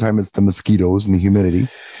the summertime, it's the mosquitoes and the humidity.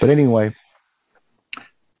 But anyway,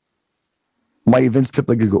 my events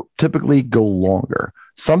typically go longer.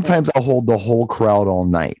 Sometimes I'll hold the whole crowd all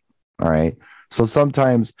night. All right. So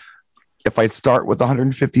sometimes if I start with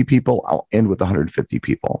 150 people, I'll end with 150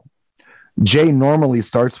 people. Jay normally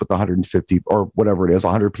starts with 150 or whatever it is,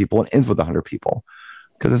 100 people, and ends with 100 people,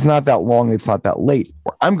 because it's not that long. It's not that late.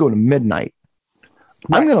 I'm going to midnight.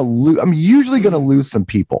 Right. I'm usually going to lose some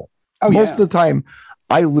people. Most of the time,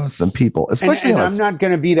 I lose some people, especially. And I'm not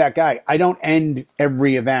going to be that guy. I don't end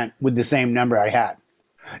every event with the same number I had.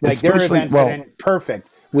 Like there are events that end perfect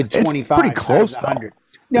with 25. It's pretty close, 100.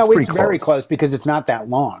 No, it's very close because it's not that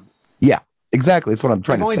long. Yeah, exactly. That's what I'm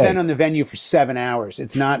trying to say. I've only been on the venue for 7 hours.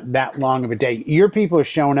 It's not that long of a day. Your people are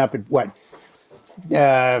showing up at what,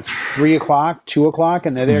 3 o'clock, 2 o'clock,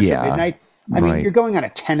 and they're there till midnight. I mean, you're going on a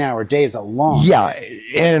 10-hour day is a long day.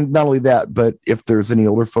 And not only that, but if there's any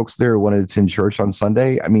older folks there who want to attend church on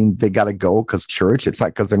Sunday, I mean, they got to go because church. It's not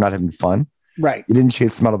because they're not having fun. Right. You didn't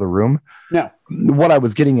chase them out of the room. No. What I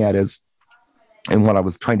was getting at is, and what I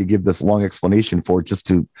was trying to give this long explanation for, just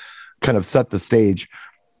to kind of set the stage,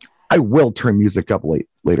 I will turn music up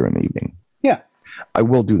later in the evening. Yeah. I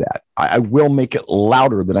will do that. I will make it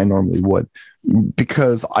louder than I normally would,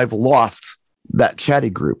 because I've lost that chatty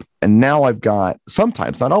group. And now I've got,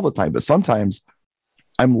 sometimes, not all the time, but sometimes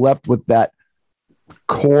I'm left with that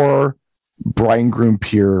core bride and groom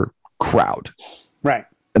peer crowd. Right.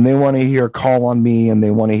 And they want to hear Call on Me, and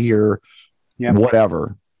they want to hear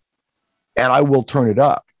whatever. And I will turn it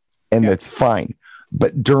up, and it's fine.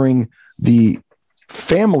 But during the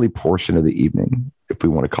family portion of the evening, if we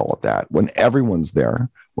want to call it that, when everyone's there,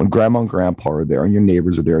 when grandma and grandpa are there, and your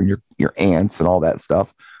neighbors are there, and your aunts and all that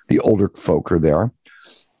stuff, the older folk are there,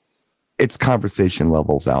 it's conversation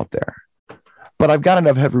levels out there. But I've got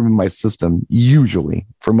enough headroom in my system, usually,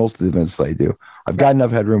 for most of the events that I do. I've got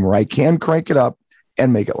enough headroom where I can crank it up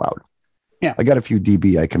and make it loud. Yeah. I got a few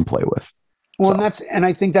dB I can play with. Well, and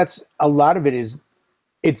I think that's a lot of it is,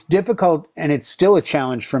 it's difficult, and it's still a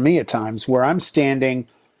challenge for me at times where I'm standing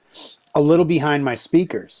a little behind my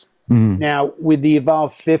speakers. Mm-hmm. Now, with the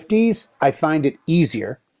Evolve 50s, I find it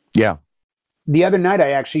easier. Yeah. The other night,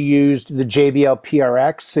 I actually used the JBL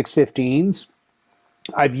PRX 615s.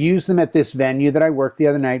 I've used them at this venue that I worked the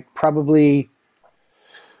other night, probably,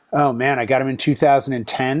 I got them in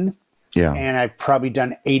 2010. Yeah. And I've probably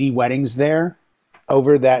done 80 weddings there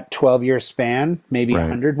over that 12-year span, maybe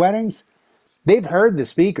 100 weddings. They've heard the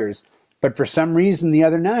speakers, but for some reason the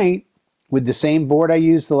other night, with the same board I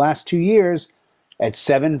used the last 2 years, at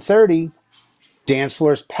 7:30, dance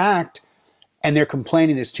floor's packed, and they're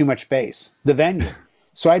complaining there's too much bass, the venue.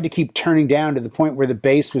 So I had to keep turning down to the point where the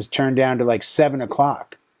bass was turned down to like 7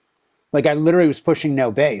 o'clock. Like I literally was pushing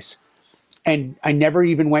no bass. And I never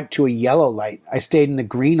even went to a yellow light. I stayed in the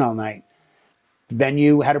green all night. The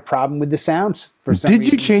venue had a problem with the sounds for some Did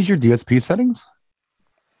reason. you change your DSP settings?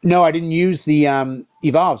 No, I didn't use the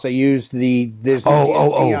Evolves. I used there's no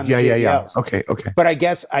DSP on the JBLs. Okay. But I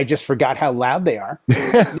guess I just forgot how loud they are.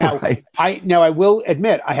 Now, Right. I will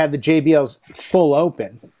admit I had the JBLs full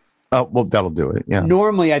open. Oh, well, that'll do it. Yeah.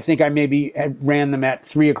 Normally, I think I maybe ran them at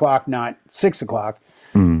 3 o'clock, not 6 o'clock.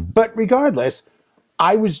 But regardless,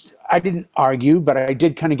 I didn't argue, but I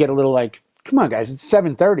did kind of get a little like, come on, guys, it's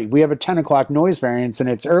 7:30. We have a 10 o'clock noise variance and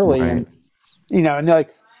it's early. Right. And, and they're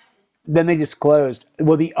like, then they disclosed,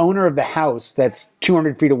 well, the owner of the house that's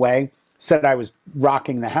 200 feet away said I was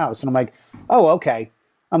rocking the house. And I'm like, oh, okay.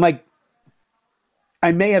 I'm like,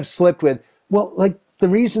 I may have slipped with, well, like the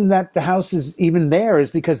reason that the house is even there is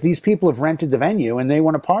because these people have rented the venue and they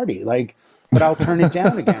want to party. Like, but I'll turn it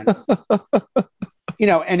down again.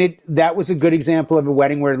 And that was a good example of a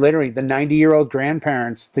wedding where literally the 90-year-old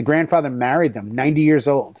grandparents, the grandfather married them, 90 years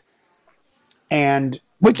old. And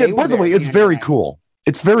Which, by the way, is very cool.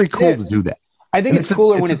 It's very cool to do that. I think it's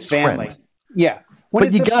cooler when it's family. Yeah.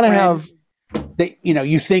 But you got to have that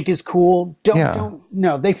you think is cool.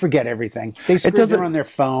 No, they forget everything. They screw there on their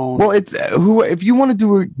phone. Well, it's if you want to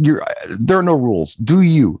do there are no rules. Do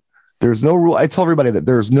you? There's no rule. I tell everybody that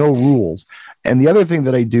there's no rules. And the other thing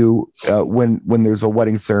that I do when there's a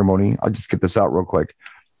wedding ceremony, I'll just get this out real quick,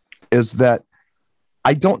 is that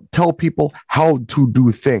I don't tell people how to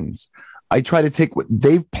do things. I try to take what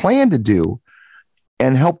they've planned to do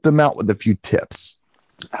and help them out with a few tips.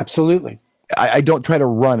 Absolutely. I don't try to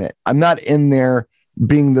run it. I'm not in there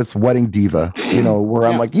being this wedding diva, where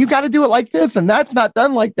I'm like, you got to do it like this, and that's not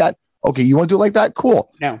done like that. Okay, you want to do it like that?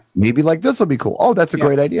 Cool. No. Maybe like this will be cool. Oh, that's a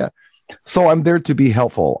great idea. So I'm there to be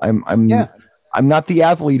helpful. I'm not the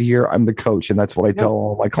athlete here. I'm the coach, and that's what I tell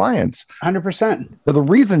all my clients. 100%. But the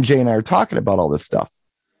reason Jay and I are talking about all this stuff,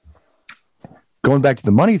 going back to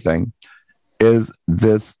the money thing, is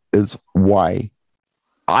why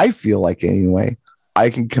I feel like anyway, I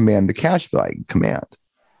can command the cash that I can command.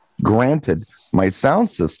 Granted, my sound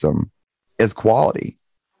system is quality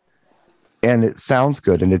and it sounds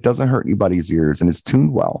good and it doesn't hurt anybody's ears and it's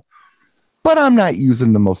tuned well, but I'm not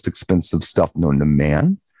using the most expensive stuff known to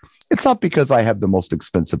man. It's not because I have the most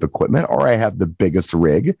expensive equipment or I have the biggest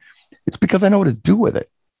rig. It's because I know what to do with it.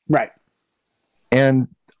 Right. And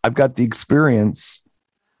I've got the experience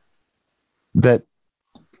that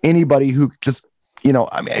anybody who just,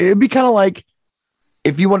 it'd be kind of like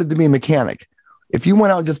if you wanted to be a mechanic. If you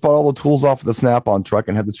went out and just bought all the tools off of the Snap-on truck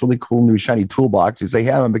and had this really cool new shiny toolbox, you say,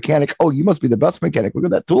 hey, I'm a mechanic. Oh, you must be the best mechanic. Look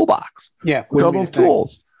at that toolbox. Yeah. Look at all those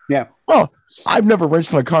tools. Yeah. Well, I've never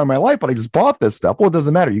wrenched on a car in my life, but I just bought this stuff. Well, it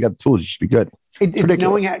doesn't matter. You got the tools. You should be good.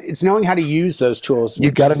 It's knowing how to use those tools.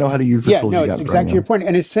 You got to know how to use the tools. No, it's exactly your point.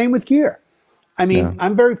 And it's same with gear. I mean,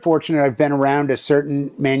 I'm very fortunate. I've been around a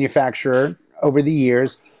certain manufacturer over the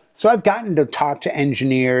years. So I've gotten to talk to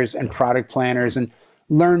engineers and product planners and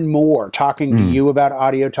learn more, talking to you about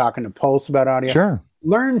audio, talking to Pulse about audio. Sure.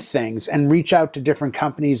 Learn things and reach out to different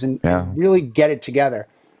companies and really get it together.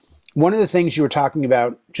 One of the things you were talking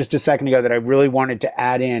about just a second ago that I really wanted to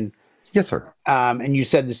add in. Yes, sir. And you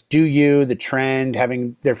said this, the trend,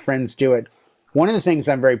 having their friends do it. One of the things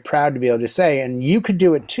I'm very proud to be able to say, and you could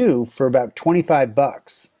do it too for about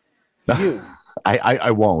 $25.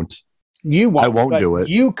 I won't. You won't. I won't do it.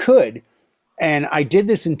 You could. And I did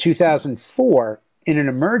this in 2004 in an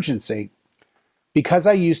emergency because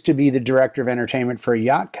I used to be the director of entertainment for a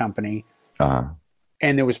yacht company. And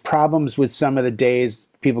there was problems with some of the days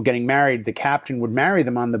people getting married. The captain would marry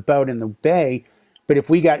them on the boat in the bay. But if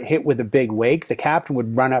we got hit with a big wake, the captain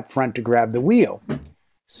would run up front to grab the wheel.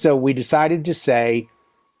 So we decided to say,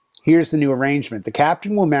 here's the new arrangement. The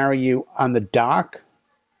captain will marry you on the dock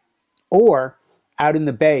or out in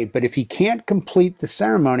the bay. But if he can't complete the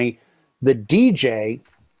ceremony, the DJ,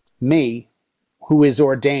 me, who is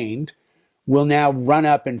ordained, will now run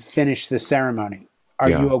up and finish the ceremony. Are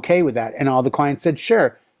you okay with that? And all the clients said,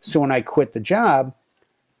 sure. So when I quit the job,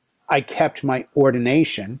 I kept my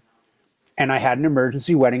ordination. And I had an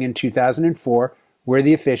emergency wedding in 2004 where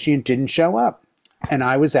the officiant didn't show up. And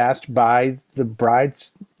I was asked by the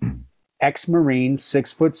bride's ex-Marine,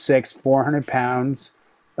 6'6", 400 pounds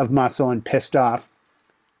of muscle and pissed off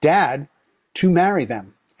dad to marry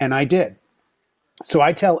them. And I did. So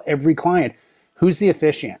I tell every client, who's the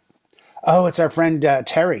officiant? Oh, it's our friend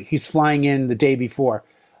Terry. He's flying in the day before.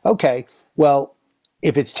 Okay, well,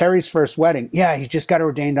 if it's Terry's first wedding, he just got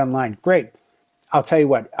ordained online. Great. I'll tell you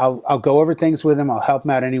what, I'll go over things with him. I'll help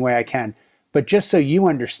him out any way I can. But just so you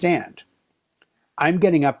understand, I'm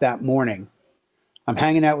getting up that morning. I'm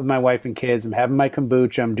hanging out with my wife and kids. I'm having my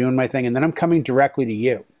kombucha. I'm doing my thing. And then I'm coming directly to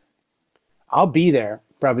you. I'll be there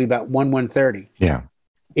probably about 1:30. Yeah.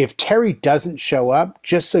 If Terry doesn't show up,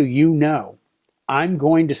 just so you know, I'm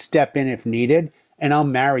going to step in if needed, and I'll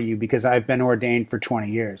marry you because I've been ordained for 20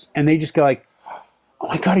 years. And they just go like, oh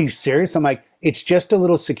my God, are you serious? I'm like, it's just a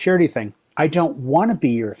little security thing. I don't want to be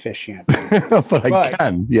your officiant. but I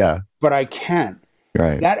can. Yeah. But I can.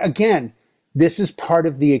 Right. That, again, this is part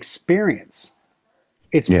of the experience.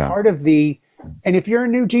 It's part of the, and if you're a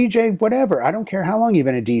new DJ, whatever, I don't care how long you've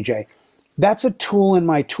been a DJ. That's a tool in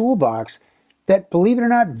my toolbox that, believe it or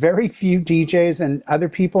not, very few DJs and other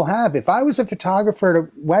people have. If I was a photographer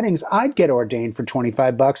at weddings, I'd get ordained for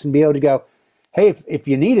 $25 and be able to go, hey, if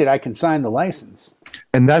you need it, I can sign the license.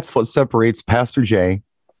 And that's what separates Pastor J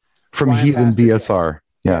from Heathen BSR.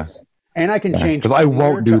 Yeah. Yes. And I can change because I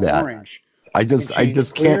won't do that. Orange. I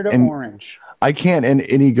just can't. And orange. I can't in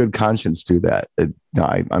any good conscience do that. No,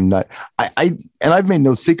 I'm not. And I've made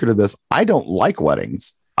no secret of this. I don't like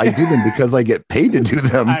weddings. I do them because I get paid to do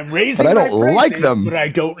them. I'm raising but I my don't prices, like them. but I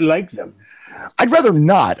don't like them. I'd rather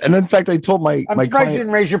not. And in fact, I told my surprised client, you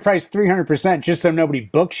didn't raise your price 300% just so nobody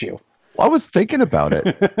books you. I was thinking about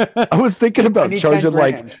it. I was thinking about charging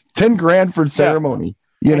like 10 grand for ceremony.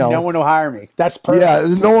 You know, no one will hire me. That's perfect. Yeah,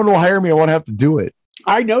 no one will hire me. I won't have to do it.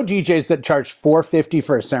 I know DJs that charge $450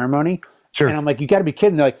 for a ceremony. Sure. And I'm like, you got to be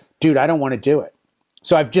kidding. They're like, dude, I don't want to do it.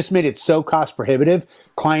 So I've just made it so cost prohibitive.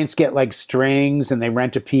 Clients get like strings and they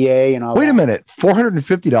rent a PA and all Wait that. a minute.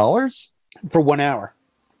 $450? For 1 hour.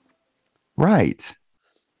 Right.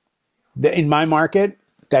 In my market,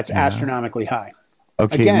 that's astronomically high.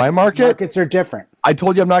 Okay, Again, my markets are different. I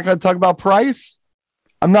told you I'm not going to talk about price.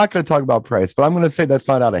 I'm not going to talk about price, but I'm going to say that's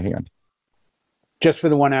not out of hand. Just for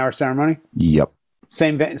the 1 hour ceremony? Yep.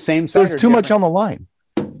 Same side. There's too much on the line.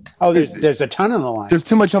 Oh, there's a ton on the line. There's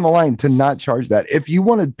too much on the line to not charge that. If you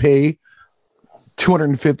want to pay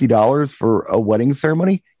 $250 for a wedding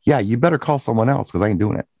ceremony, yeah, you better call someone else because I ain't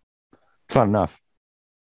doing it. It's not enough.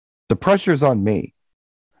 The pressure's on me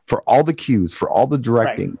for all the cues, for all the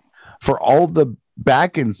directing, for all the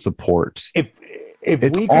back end support. If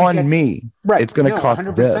it's we on me. Right. It's going to cost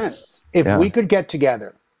 100%. this. If we could get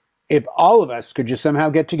together, if all of us could just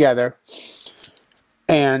somehow get together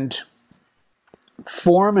and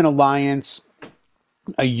form an alliance,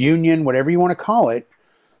 a union, whatever you want to call it,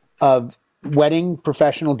 of wedding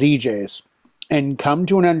professional DJs and come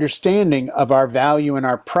to an understanding of our value and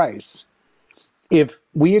our price. If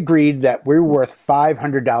we agreed that we're worth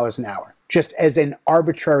 $500 an hour, just as an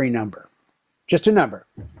arbitrary number, just a number.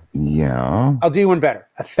 Yeah. I'll do one better.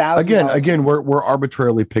 $1,000. Again, we're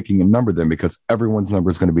arbitrarily picking a number then because everyone's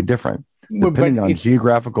number is going to be different depending on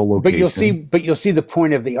geographical location. But you'll see the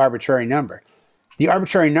point of the arbitrary number. The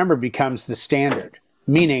arbitrary number becomes the standard,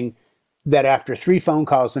 meaning that after 3 phone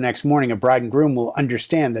calls the next morning, a bride and groom will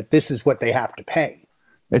understand that this is what they have to pay.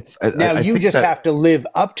 You just have to live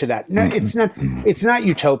up to that. No, it's not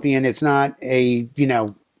utopian. It's not a,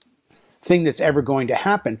 thing that's ever going to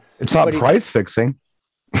happen. It's not price fixing.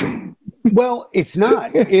 Well, it's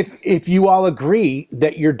not. If you all agree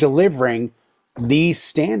that you're delivering these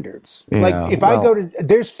standards.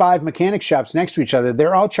 There's 5 mechanic shops next to each other.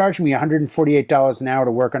 They're all charging me $148 an hour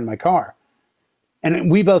to work on my car. And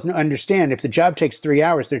we both understand if the job takes 3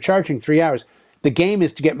 hours, they're charging 3 hours. The game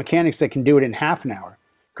is to get mechanics that can do it in half an hour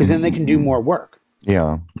because then they can do more work.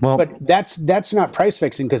 Yeah. Well, but that's not price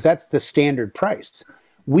fixing because that's the standard price.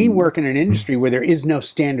 We work in an industry where there is no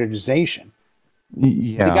standardization.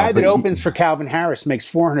 Yeah, the guy that opens for Calvin Harris makes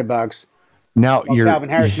 $400. Now Calvin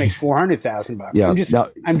Harris makes $400,000. Yeah,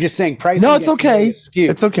 I'm just saying price. No, it's okay.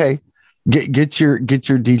 It's okay. Get your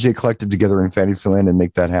DJ collective together in Fantasyland and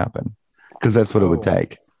make that happen because that's what it would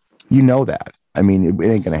take. You know that. I mean, it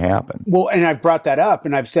ain't going to happen. Well, and I've brought that up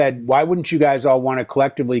and I've said, why wouldn't you guys all want to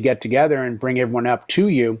collectively get together and bring everyone up to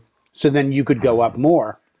you so then you could go up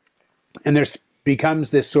more? And there's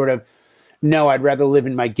becomes this sort of, no, I'd rather live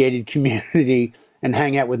in my gated community and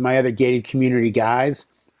hang out with my other gated community guys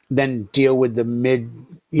than deal with the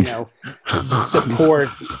the poor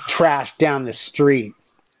trash down the street.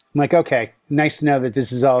 I'm like, okay, nice to know that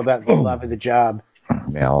this is all about the love of the job.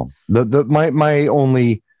 Well, my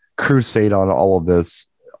only crusade on all of this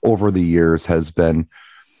over the years has been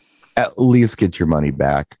at least get your money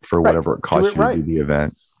back for whatever it costs you to do the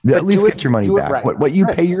event. At least get your money back. What you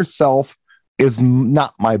pay yourself is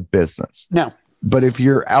not my business. No. But if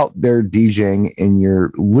you're out there DJing and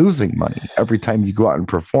you're losing money every time you go out and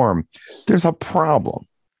perform, there's a problem.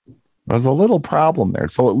 There's a little problem there.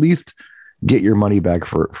 So at least get your money back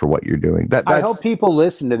for what you're doing. I hope people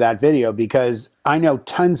listen to that video because I know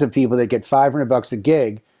tons of people that get $500 a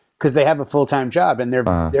gig because they have a full-time job, and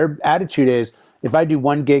their attitude is, if I do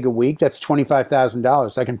 1 gig a week, that's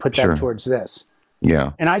 $25,000. I can put that towards this.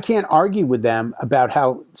 Yeah. And I can't argue with them about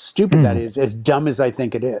how stupid that is, as dumb as I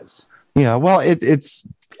think it is. Yeah. Well, it's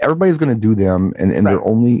everybody's going to do them. And they're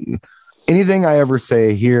only, anything I ever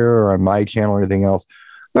say here or on my channel or anything else,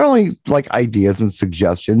 they're only like ideas and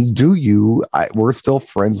suggestions. We're still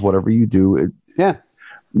friends, whatever you do. Yeah.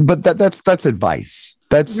 But that's advice.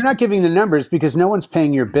 You're not giving the numbers because no one's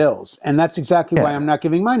paying your bills. And that's exactly why I'm not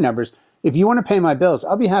giving my numbers. If you want to pay my bills,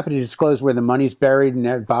 I'll be happy to disclose where the money's buried and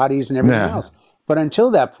their bodies and everything else. But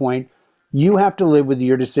until that point, you have to live with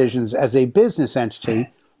your decisions as a business entity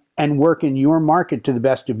and work in your market to the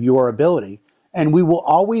best of your ability. And we will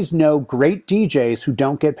always know great DJs who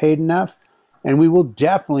don't get paid enough. And we will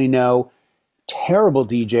definitely know terrible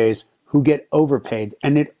DJs who get overpaid.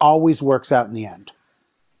 And it always works out in the end.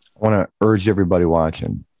 I want to urge everybody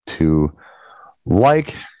watching to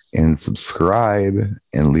like and subscribe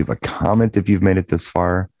and leave a comment if you've made it this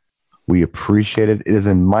far. We appreciate it. It is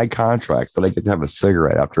in my contract that I get to have a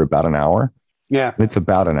cigarette after about an hour. Yeah. It's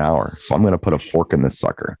about an hour. So I'm going to put a fork in this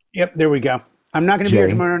sucker. Yep. There we go. I'm not going to be here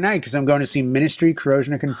tomorrow night because I'm going to see Ministry,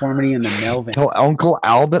 Corrosion of Conformity, and the Melvin. Tell Uncle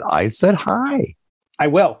Al that I said hi. I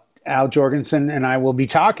will. Al Jorgensen and I will be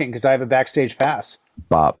talking because I have a backstage pass.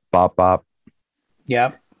 Bop, bop, bop.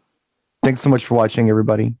 Yep. Thanks so much for watching,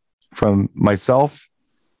 everybody. From myself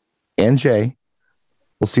and Jay,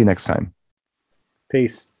 we'll see you next time.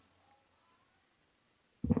 Peace.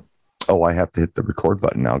 Oh, I have to hit the record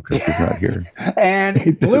button now because he's not here. And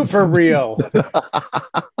blooper reel.